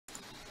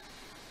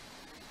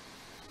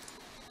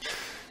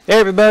Hey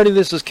everybody,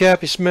 this is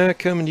Cappy Smack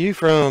coming to you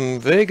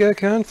from Vega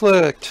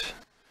Conflict.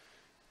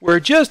 We're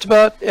just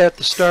about at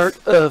the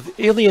start of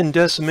Alien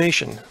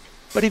Decimation,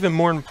 but even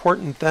more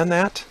important than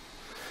that,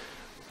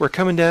 we're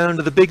coming down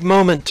to the big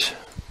moment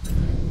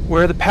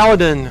where the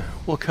Paladin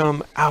will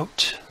come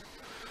out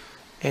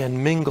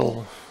and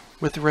mingle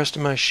with the rest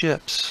of my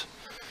ships,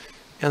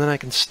 and then I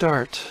can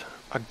start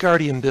a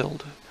Guardian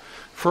build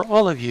for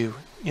all of you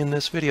in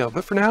this video.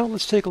 But for now,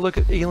 let's take a look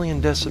at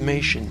Alien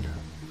Decimation.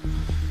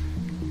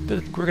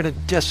 We're going to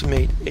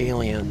decimate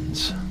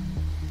aliens.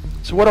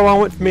 So what do I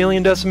want from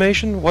Alien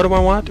Decimation? What do I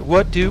want?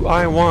 What do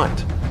I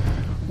want?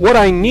 What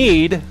I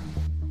need,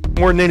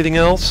 more than anything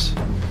else,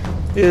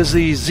 is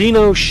the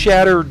Xeno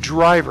Shatter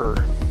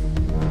Driver.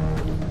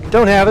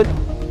 Don't have it,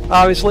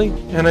 obviously,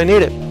 and I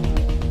need it.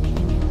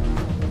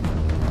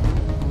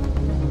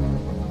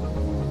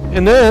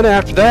 And then,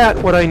 after that,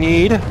 what I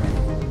need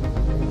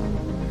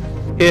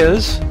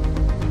is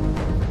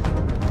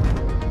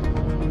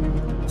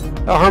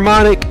a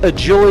harmonic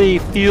agility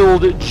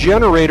field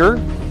generator.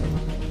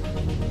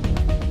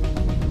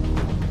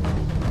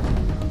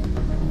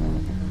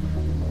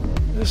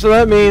 So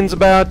that means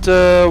about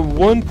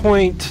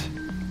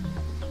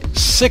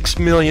 1.6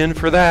 million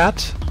for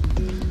that.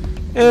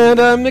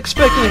 And I'm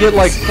expecting to get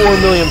like 4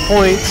 million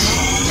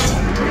points.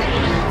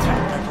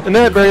 And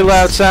that very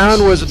loud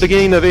sound was the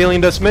beginning of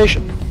Alien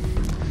Decimation.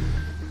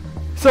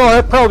 So I'll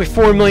have probably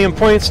 4 million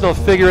points and I'll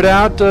figure it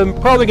out. I'm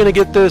probably going to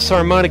get this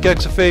Harmonic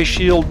XFA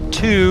Shield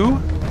 2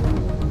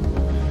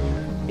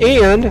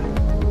 and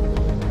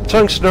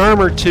Tungsten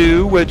Armor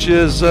 2, which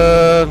is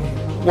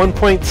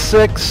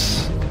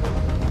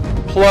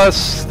 1.6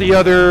 plus the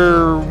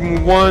other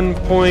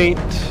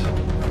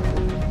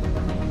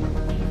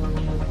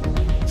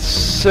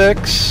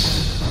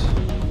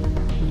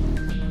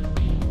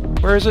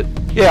 1.6. Where is it?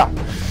 Yeah.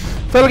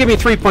 That'll give me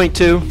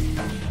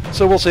 3.2.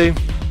 So we'll see.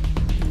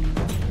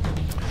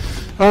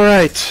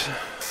 Alright,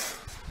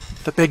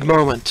 the big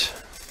moment.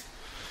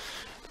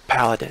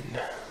 Paladin.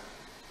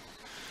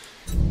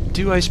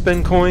 Do I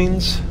spend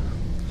coins?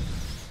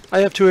 I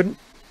have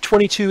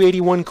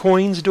 2281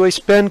 coins. Do I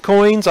spend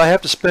coins? I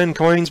have to spend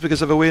coins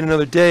because if I wait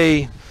another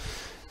day,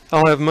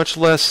 I'll have much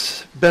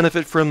less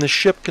benefit from the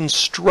ship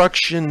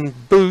construction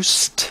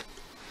boost.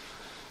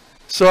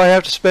 So I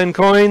have to spend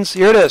coins.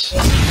 Here it is.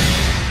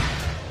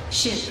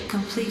 Ship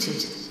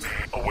completed.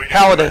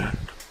 Paladin.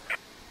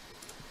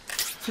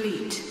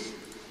 Fleet.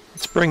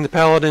 Let's bring the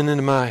Paladin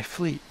into my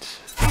fleet.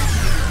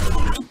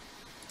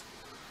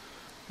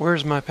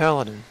 Where's my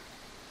Paladin?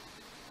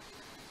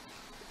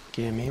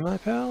 Give me my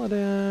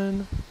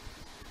Paladin.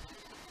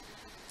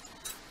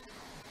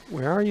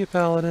 Where are you,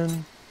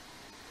 Paladin?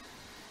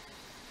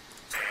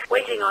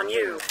 Waiting on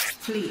you.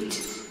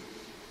 Fleet.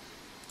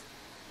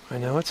 I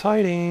know it's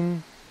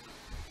hiding.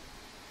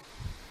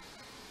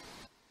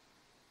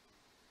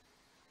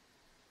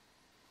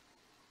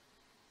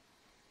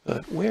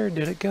 But where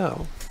did it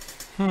go?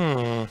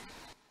 Don't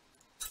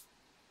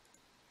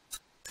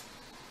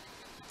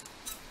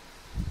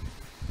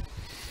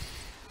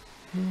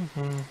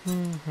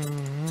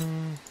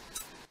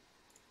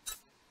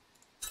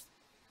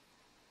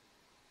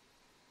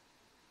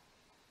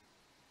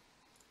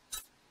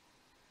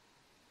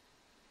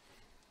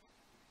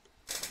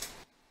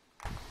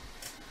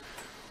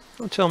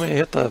tell me I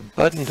hit the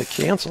button to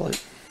cancel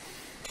it.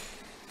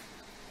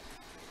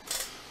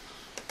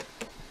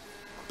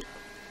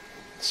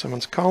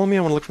 Someone's calling me.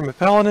 I want to look for my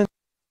Paladin.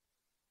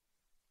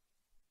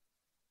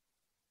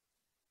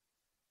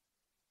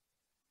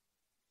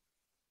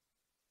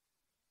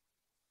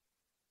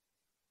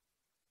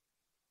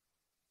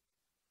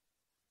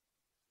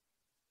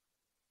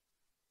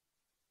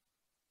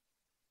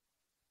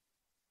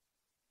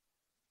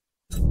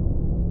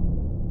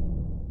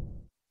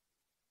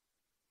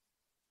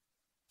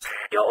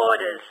 Your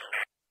orders.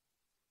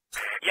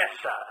 Yes,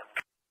 sir.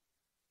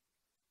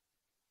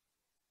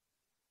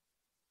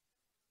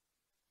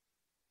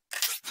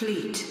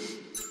 Fleet.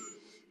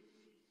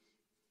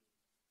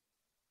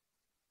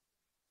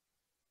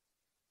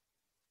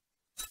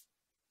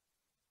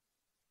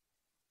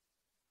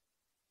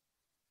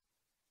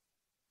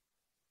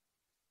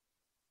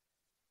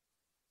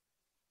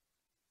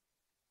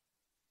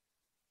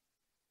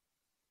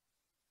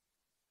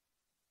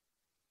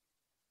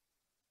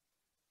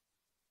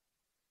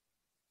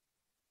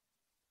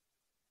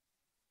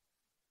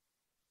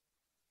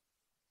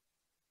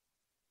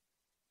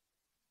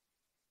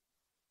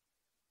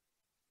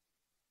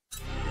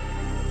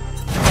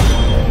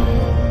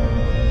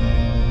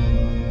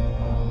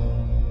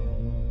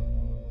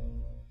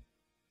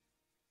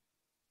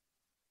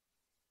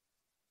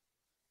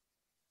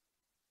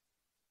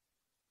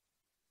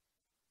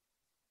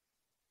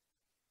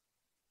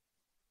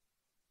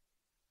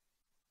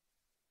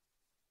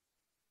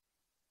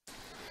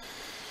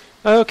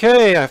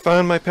 Okay, I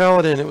found my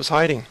Paladin. It was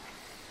hiding.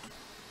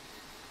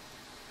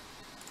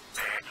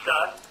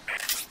 Sir.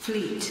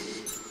 Fleet.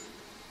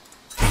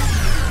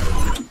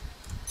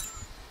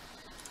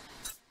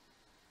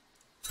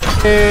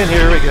 And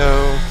here we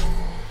go.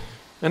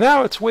 And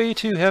now it's way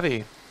too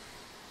heavy.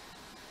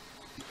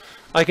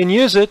 I can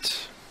use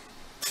it,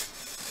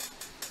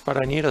 but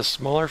I need a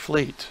smaller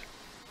fleet.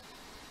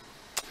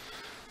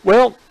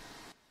 Well,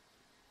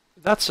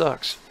 that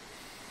sucks.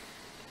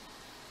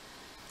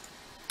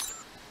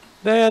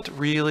 That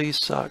really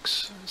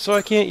sucks. So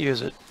I can't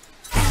use it.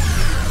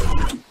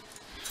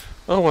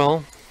 Oh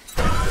well.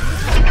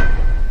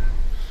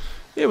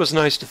 It was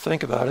nice to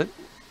think about it.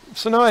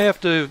 So now I have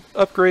to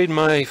upgrade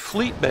my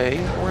fleet bay,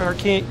 or I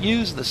can't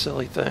use the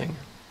silly thing.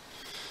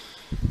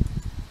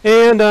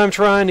 And I'm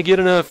trying to get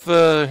enough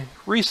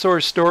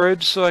resource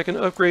storage so I can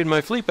upgrade my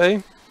fleet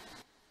bay.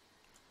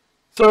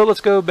 So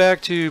let's go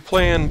back to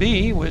plan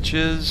B, which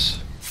is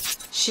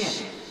Ship.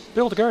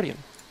 build a Guardian.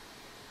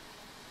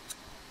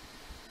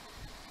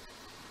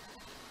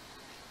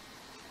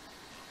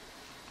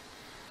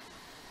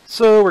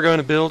 So we're going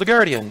to build a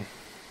Guardian,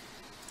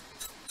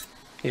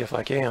 if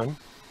I can.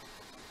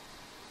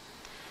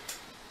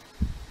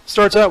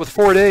 Starts out with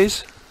 4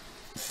 days.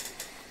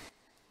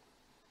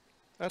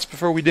 That's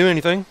before we do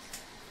anything.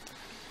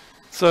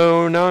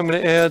 So now I'm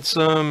going to add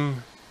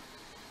some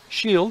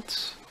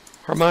shields,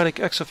 harmonic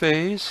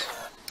exophase,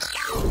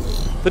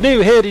 the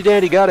new handy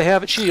dandy gotta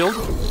have it shield,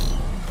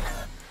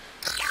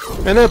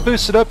 and that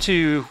boosts it up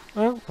to,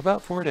 well,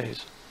 about 4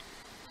 days.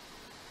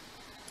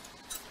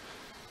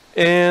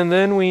 And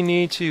then we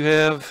need to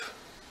have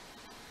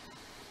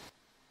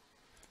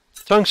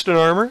tungsten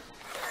armor,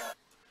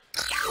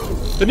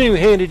 the new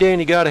handy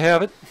dandy gotta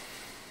have it.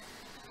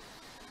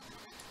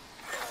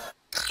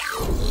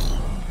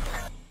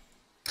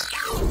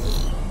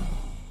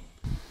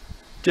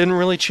 Didn't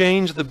really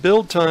change the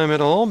build time at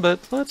all, but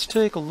let's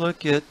take a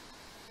look at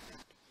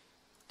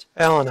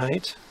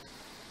Talonite,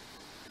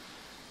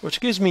 which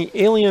gives me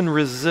alien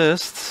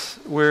resists,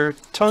 where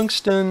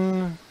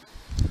tungsten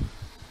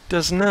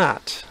does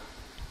not.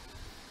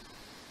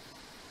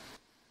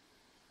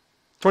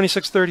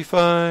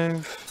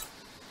 2635.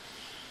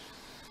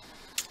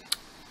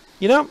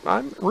 You know,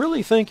 I'm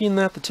really thinking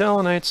that the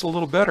Talonite's a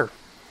little better.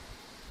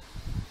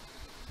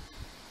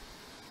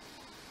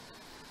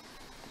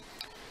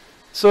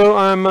 So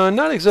I'm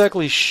not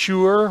exactly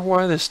sure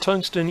why this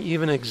tungsten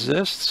even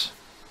exists.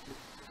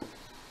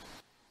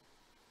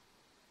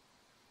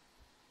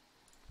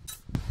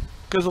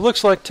 Because it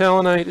looks like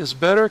Talonite is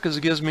better because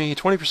it gives me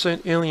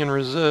 20% alien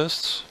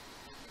resists.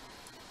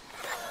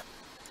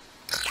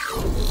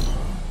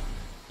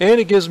 And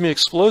it gives me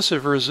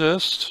explosive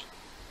resist.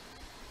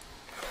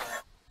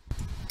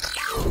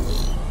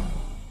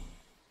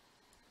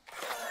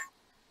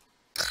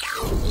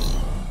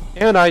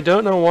 And I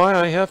don't know why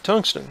I have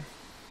tungsten.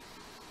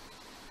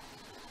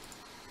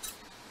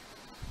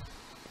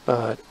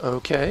 But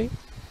okay.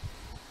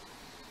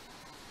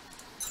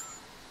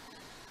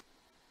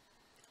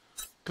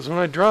 Because when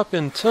I drop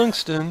in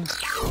tungsten,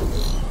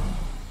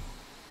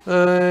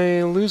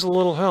 I lose a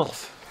little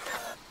health.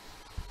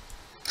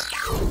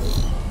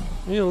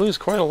 You lose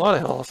quite a lot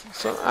of health.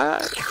 So I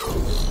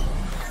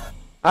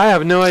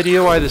have no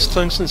idea why this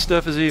tungsten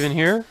stuff is even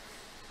here,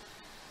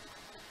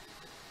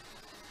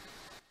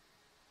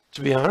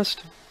 to be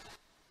honest.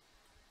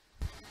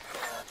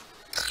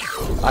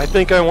 I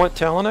think I want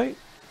Talonite.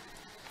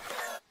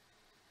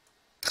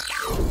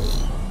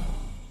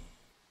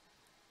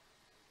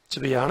 To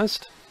be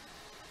honest.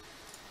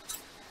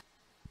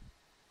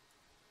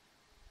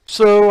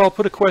 So I'll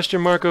put a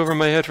question mark over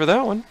my head for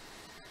that one.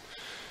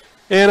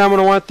 And I'm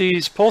going to want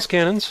these pulse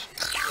cannons.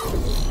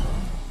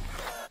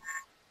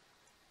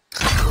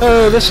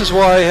 Oh, this is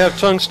why I have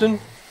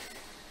tungsten.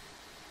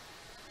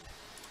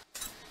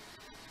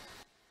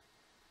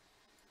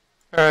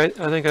 Alright,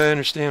 I think I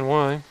understand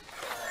why.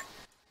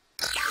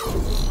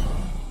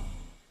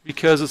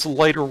 Because it's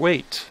lighter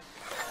weight.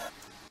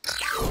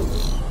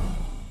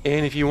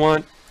 And if you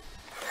want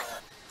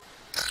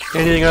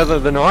anything other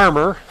than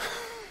armor,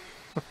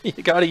 you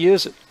gotta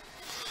use it.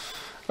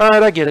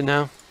 Alright, I get it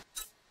now.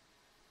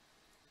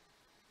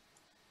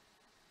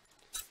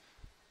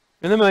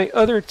 And then my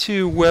other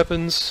two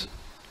weapons,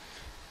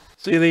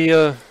 see,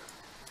 the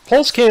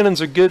pulse cannons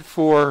are good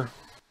for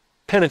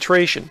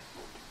penetration.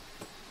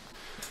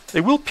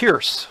 They will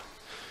pierce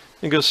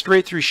and go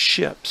straight through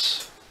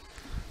ships.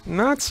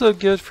 Not so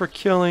good for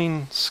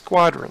killing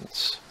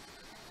squadrons.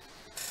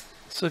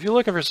 So if you're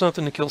looking for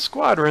something to kill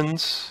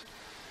squadrons,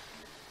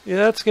 yeah,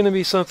 that's going to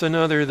be something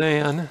other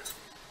than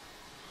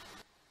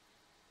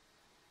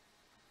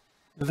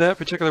that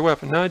particular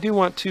weapon. Now I do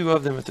want two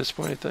of them at this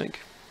point, I think.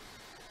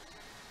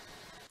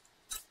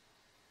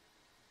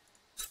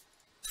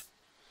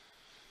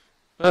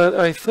 But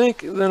I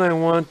think then I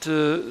want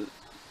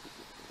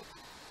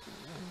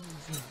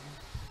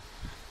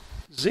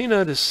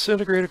Xena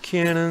disintegrator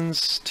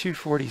cannons,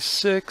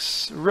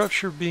 246,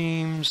 rupture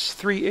beams,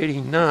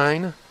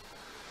 389.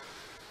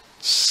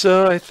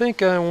 So I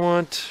think I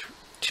want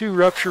 2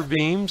 rupture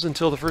beams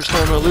until the first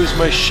time I lose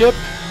my ship.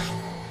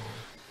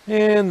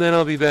 And then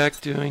I'll be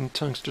back doing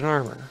tungsten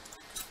armor.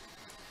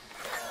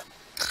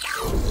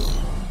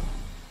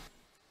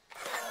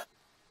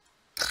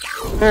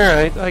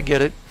 Alright, I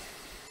get it.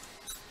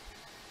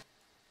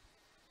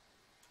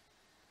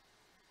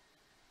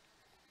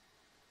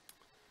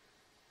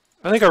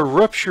 I think a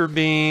rupture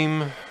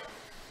beam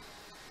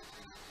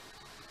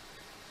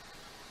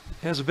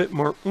has a bit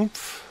more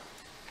oomph.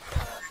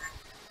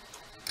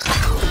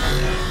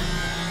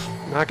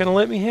 Not gonna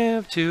let me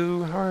have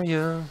to, are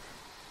ya?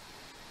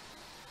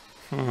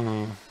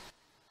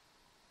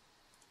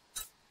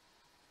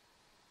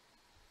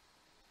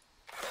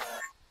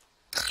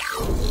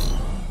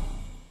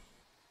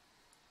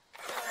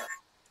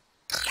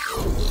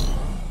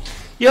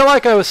 Yeah,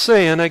 like I was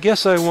saying, I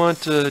guess I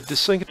want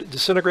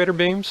disintegrator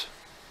beams,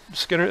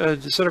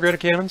 disintegrator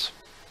cannons.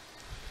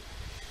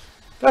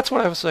 That's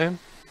what I was saying.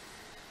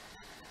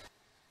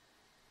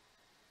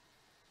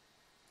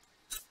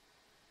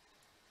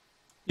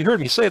 You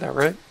heard me say that,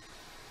 right?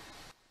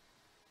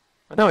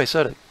 I know I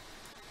said it.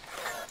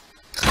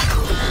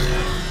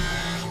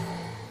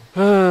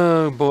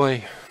 Oh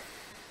boy.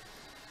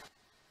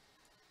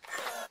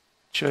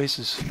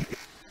 Choices.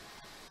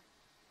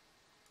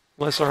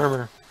 Less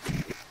armor.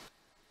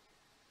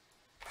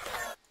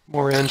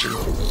 More engine.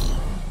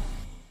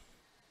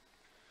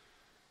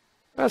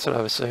 That's what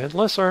I was saying.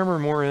 Less armor,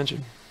 more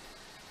engine.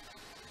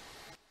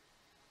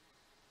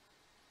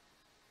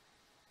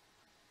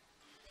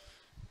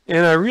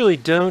 And I really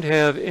don't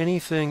have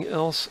anything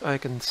else I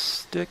can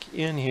stick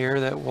in here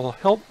that will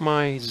help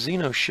my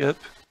Xeno ship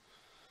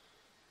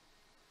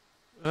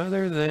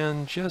other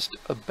than just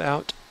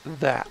about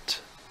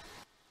that.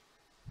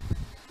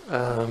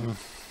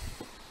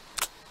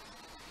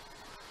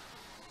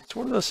 It's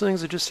one of those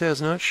things that just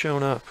has not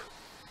shown up.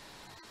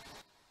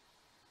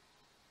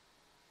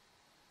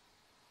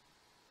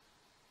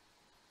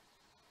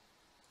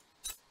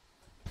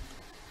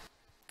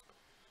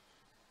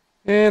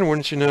 And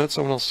wouldn't you know it,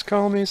 someone else is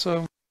calling me,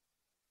 so...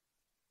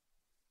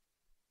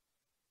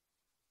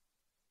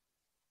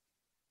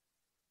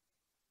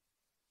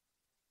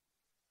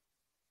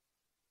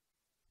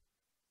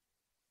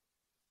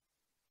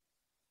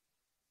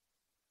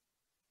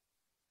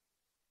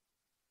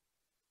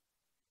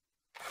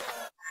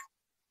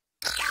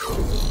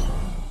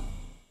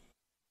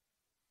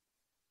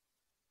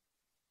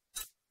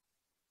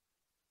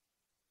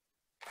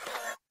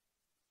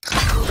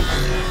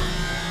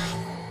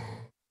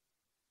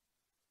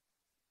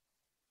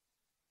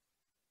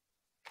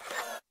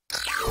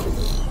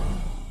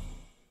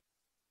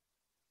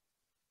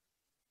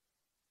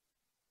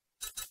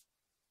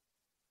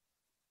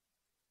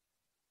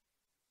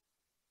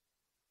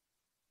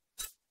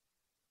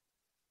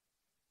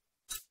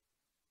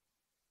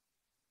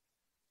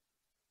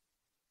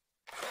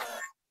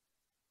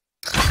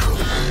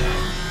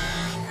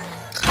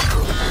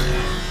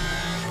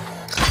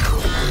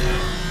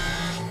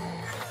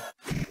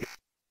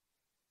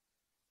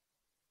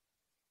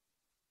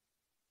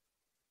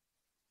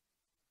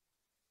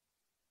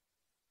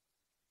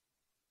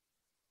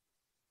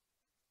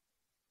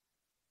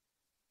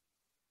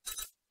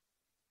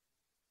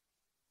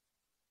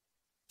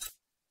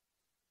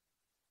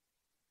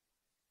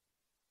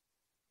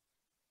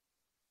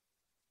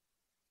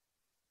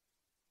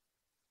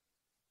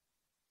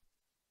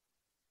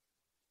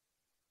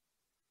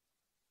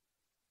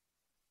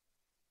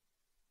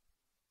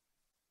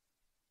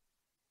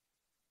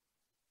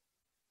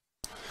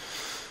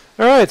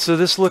 Alright, so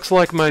this looks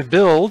like my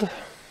build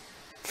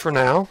for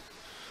now.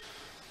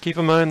 Keep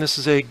in mind this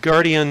is a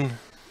Guardian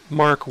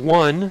Mark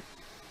 1.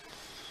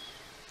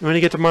 When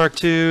you get to Mark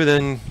 2,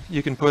 then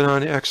you can put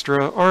on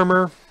extra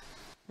armor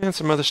and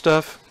some other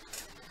stuff.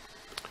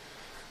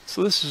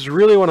 So this is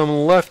really what I'm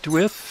left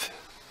with.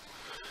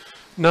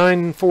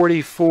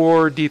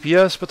 944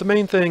 DPS, but the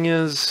main thing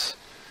is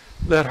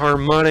that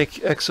harmonic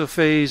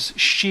exophase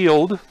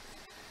shield.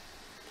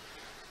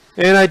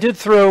 And I did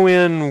throw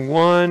in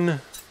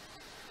one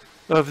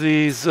of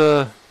these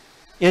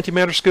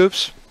antimatter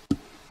scoops,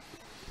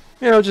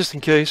 you know, just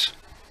in case.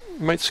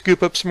 Might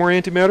scoop up some more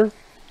antimatter.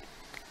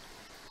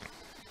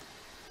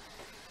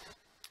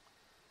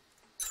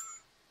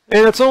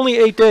 And it's only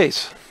 8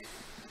 days,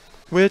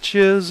 which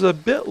is a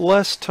bit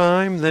less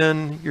time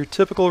than your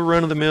typical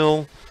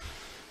run-of-the-mill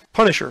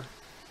Punisher,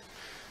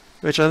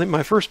 which I think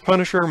my first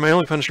Punisher, my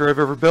only Punisher I've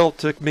ever built,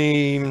 took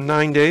me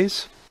 9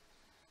 days,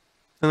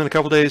 and then a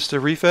couple days to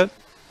refit,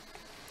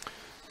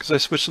 because I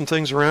switched some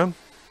things around.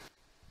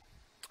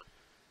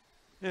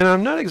 And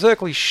I'm not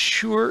exactly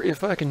sure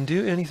if I can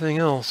do anything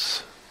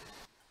else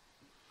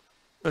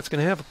that's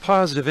going to have a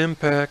positive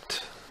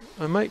impact.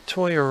 I might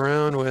toy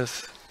around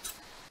with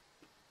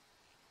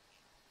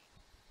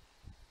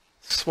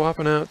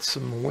swapping out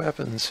some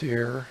weapons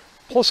here.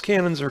 Pulse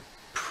cannons are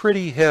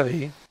pretty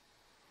heavy.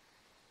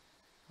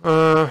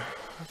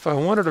 If I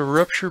wanted a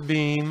rupture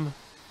beam,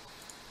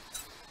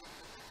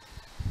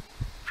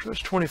 that's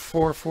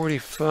 24,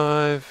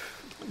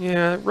 45.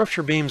 Yeah,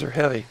 rupture beams are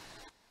heavy.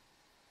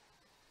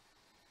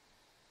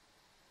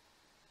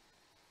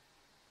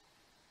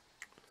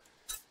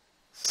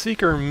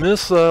 Seeker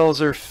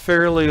missiles are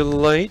fairly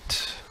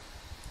light.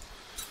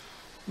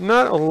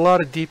 Not a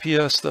lot of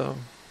DPS though.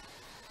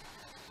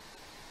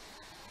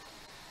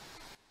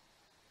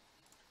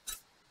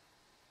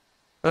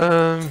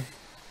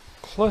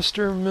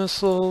 Cluster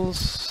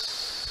missiles.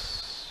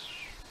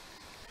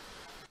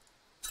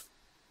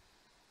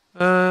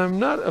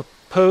 not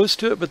opposed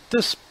to it, but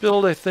this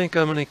build, I think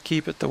I'm going to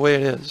keep it the way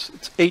it is.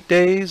 It's 8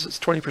 days, it's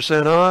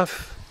 20%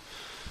 off.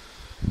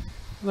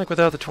 I think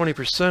without the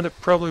 20%, it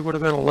probably would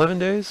have been 11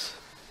 days.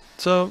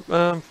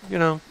 So, you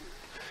know,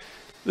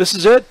 this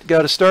is it.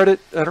 Got to start it.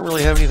 I don't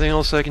really have anything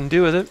else I can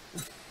do with it.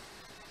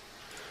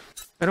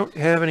 I don't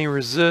have any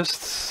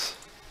resists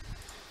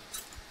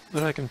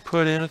that I can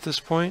put in at this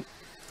point.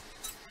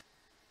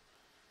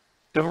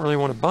 Don't really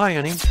want to buy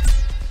any.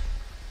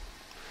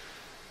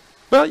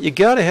 Well, you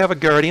got to have a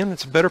Guardian.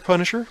 It's a better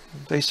Punisher,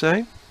 they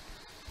say.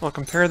 I'll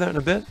compare that in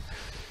a bit.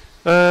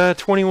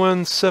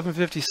 21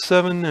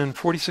 757 and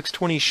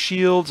 4620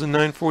 shields and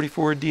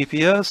 944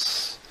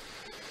 DPS.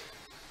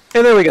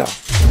 And there we go.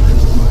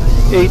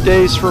 8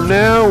 days from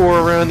now,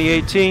 or around the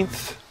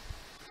 18th,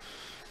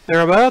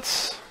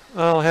 thereabouts,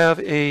 I'll have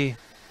a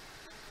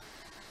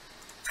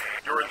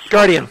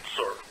Guardian.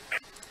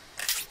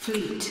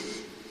 Fleet.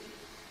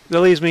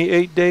 That leaves me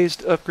 8 days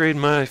to upgrade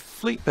my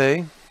Fleet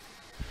Bay.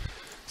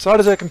 So how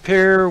does that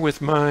compare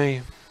with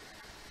my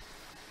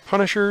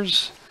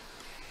Punishers?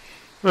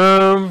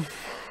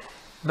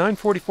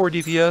 944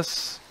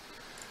 DPS,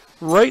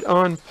 right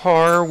on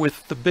par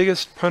with the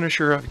biggest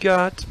Punisher I've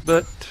got,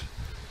 but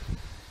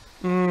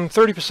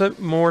 30%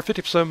 more,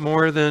 50%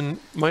 more than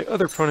my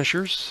other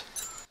Punishers.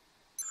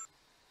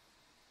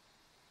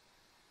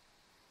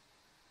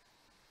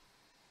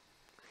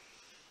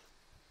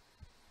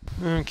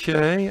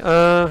 Okay,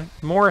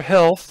 more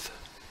health.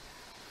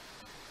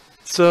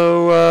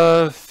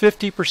 So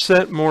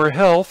 50% more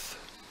health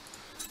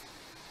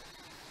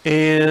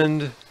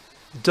and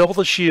double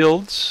the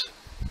shields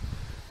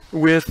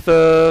with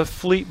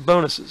fleet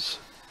bonuses.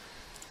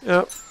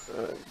 Now,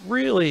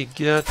 really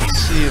got to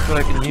see if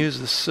I can use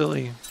this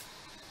silly.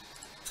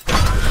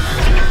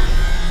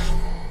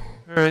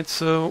 Alright,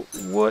 so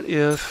what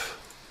if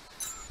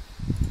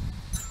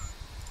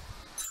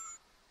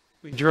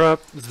we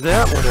drop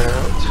that one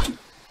out?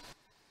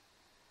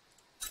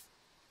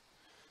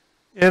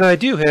 And I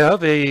do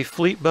have a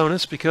fleet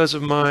bonus because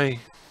of my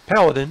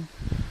Paladin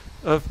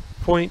of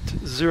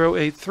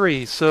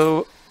 0.083.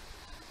 So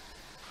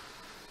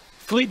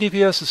Fleet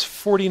DPS is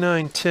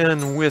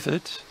 4910 with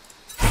it.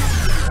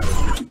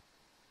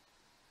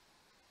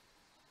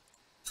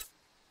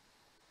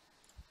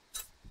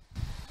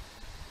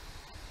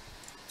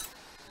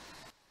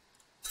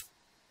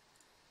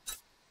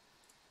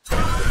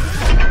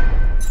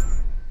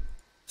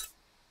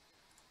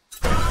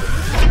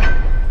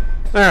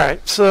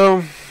 Alright,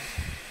 so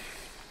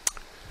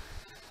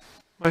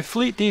my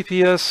Fleet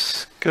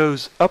DPS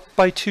goes up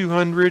by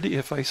 200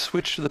 if I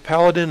switch to the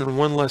Paladin and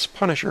one less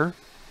Punisher.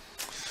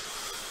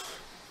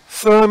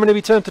 So I'm going to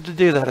be tempted to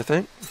do that, I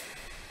think.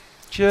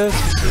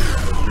 Just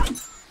to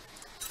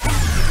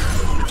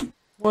see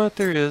what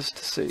there is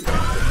to see.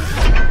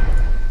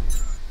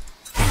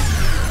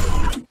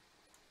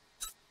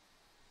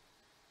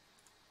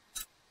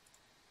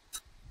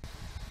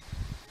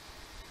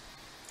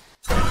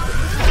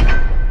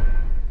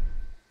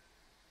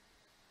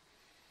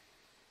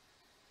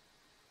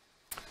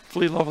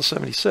 Fleet level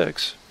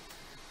 76.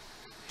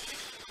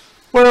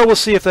 Well, we'll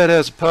see if that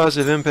has a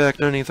positive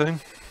impact on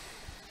anything.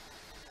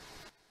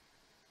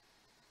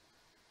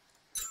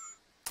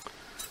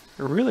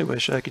 I really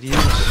wish I could use...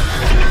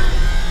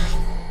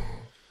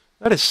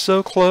 That is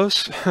so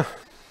close.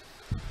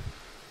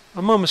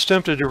 I'm almost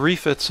tempted to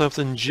refit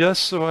something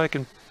just so I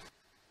can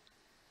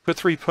put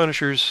 3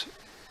 Punishers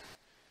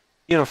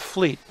in a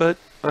fleet, but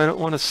I don't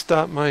want to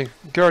stop my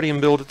Guardian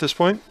build at this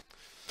point.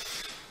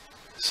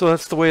 So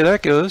that's the way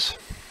that goes.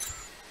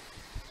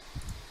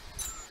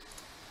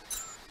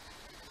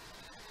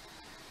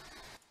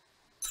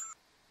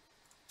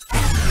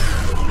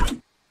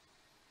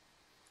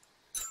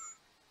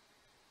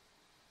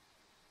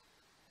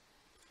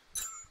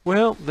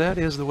 Well, that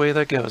is the way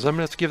that goes. I'm going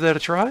to have to give that a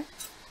try.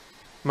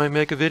 Might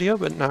make a video,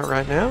 but not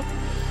right now.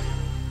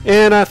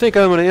 And I think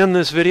I'm going to end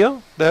this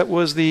video. That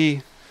was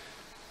the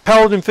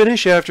Paladin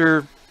finish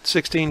after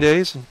 16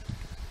 days and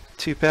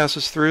 2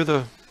 passes through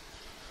the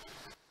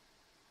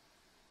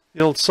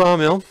old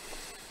sawmill.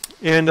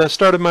 And I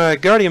started my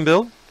Guardian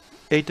build.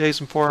 8 days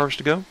and 4 hours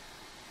to go.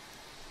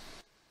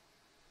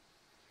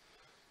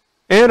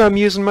 And I'm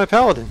using my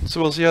Paladin,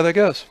 so we'll see how that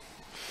goes.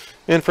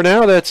 And for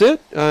now, that's it.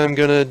 I'm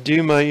going to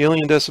do my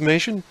alien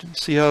decimation to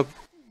see how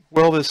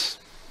well this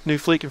new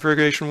fleet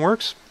configuration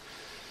works.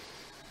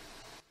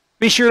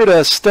 Be sure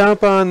to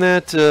stomp on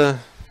that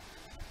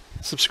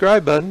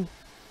subscribe button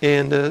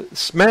and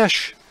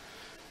smash,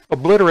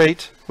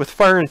 obliterate with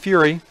fire and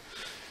fury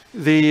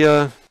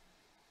the,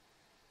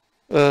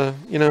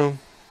 you know,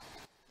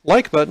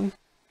 like button.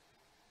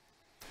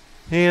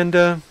 And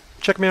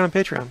check me out on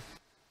Patreon.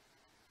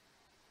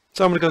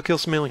 So I'm going to go kill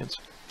some aliens.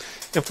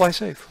 And fly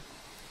safe.